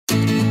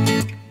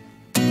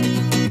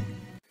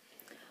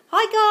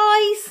Hi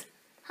guys!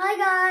 Hi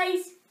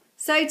guys!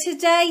 So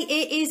today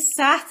it is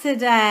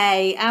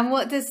Saturday, and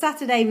what does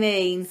Saturday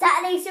mean?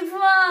 Saturday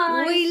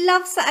surprise! We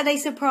love Saturday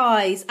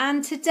surprise,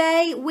 and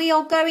today we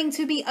are going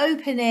to be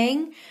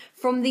opening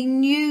from the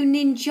new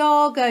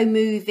Ninjago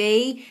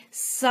movie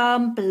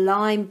some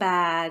blind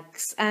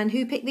bags. And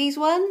who picked these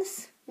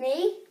ones?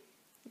 Me.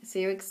 So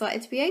you're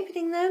excited to be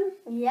opening them?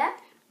 Yeah.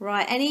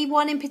 Right,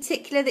 anyone in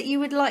particular that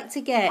you would like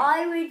to get?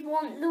 I would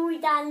want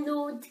Lloyd and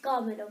Lord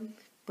Garmadon.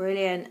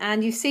 Brilliant.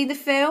 And you've seen the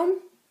film?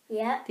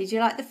 Yeah. Did you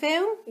like the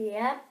film?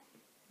 Yeah.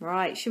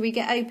 Right, should we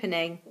get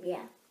opening?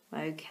 Yeah.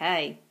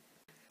 Okay.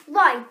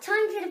 Right,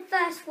 time for the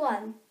first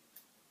one.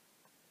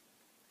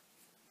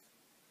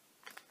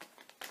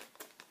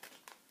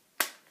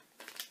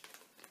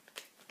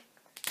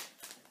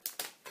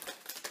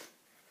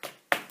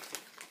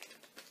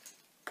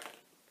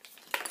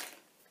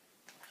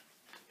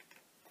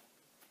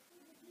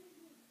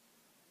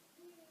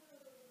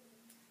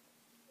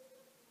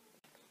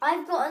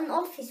 I've got an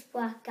office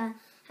worker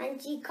and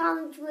she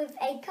comes with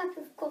a cup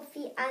of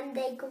coffee and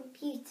a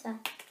computer.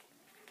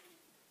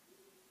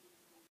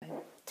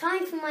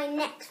 Time for my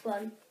next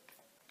one.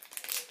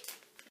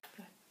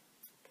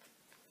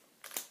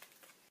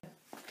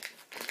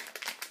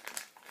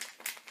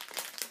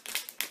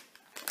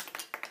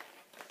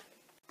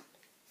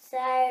 So,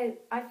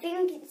 I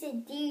think it's a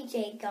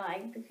DJ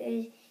guy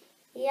because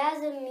he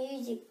has a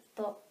music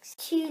box.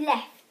 2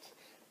 left.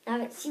 Now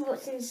let's see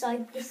what's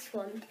inside this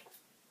one.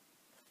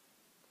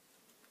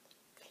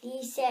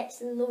 Please say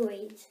it's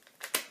Lloyd.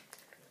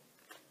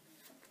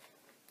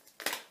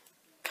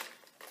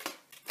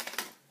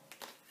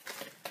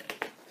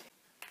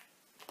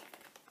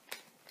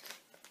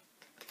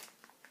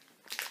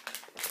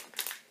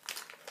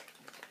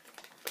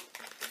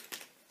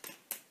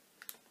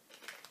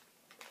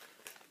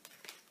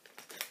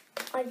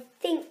 I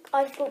think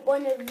I've got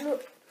one of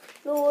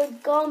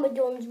Lord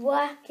Garmadon's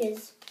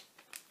workers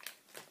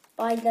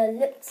by the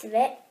looks of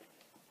it.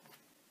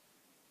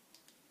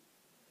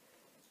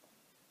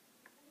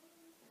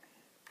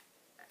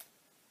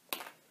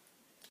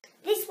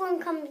 This one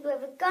comes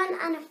with a gun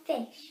and a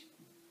fish.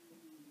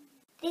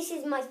 This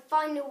is my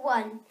final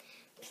one.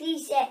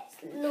 Please say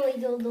it's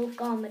Lloyd or Lord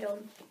Garmadon.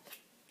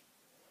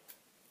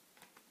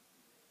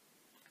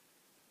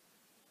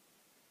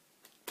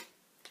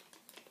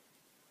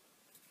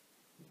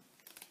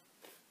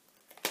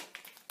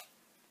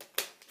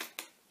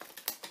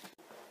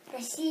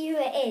 Let's see who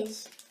it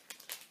is.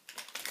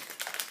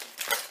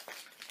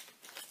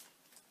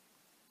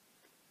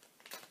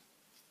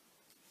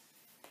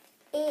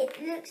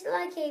 It looks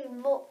like a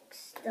rock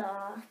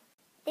star.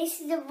 This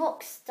is a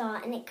rock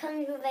star and it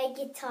comes with a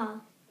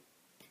guitar.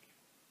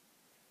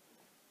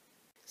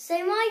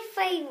 So my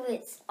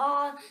favourites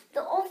are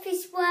the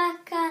office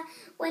worker,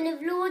 one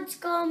of Lord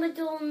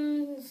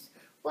Garmadon's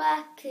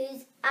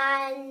workers,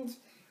 and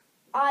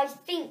I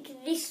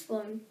think this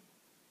one.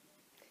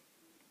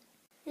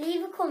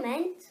 Leave a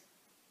comment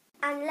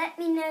and let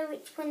me know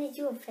which one is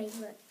your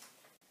favourite.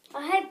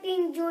 I hope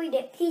you enjoyed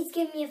it. Please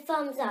give me a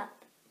thumbs up.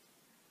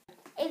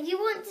 If you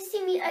want to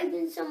see me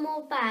open some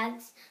more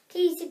bags,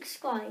 please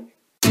subscribe.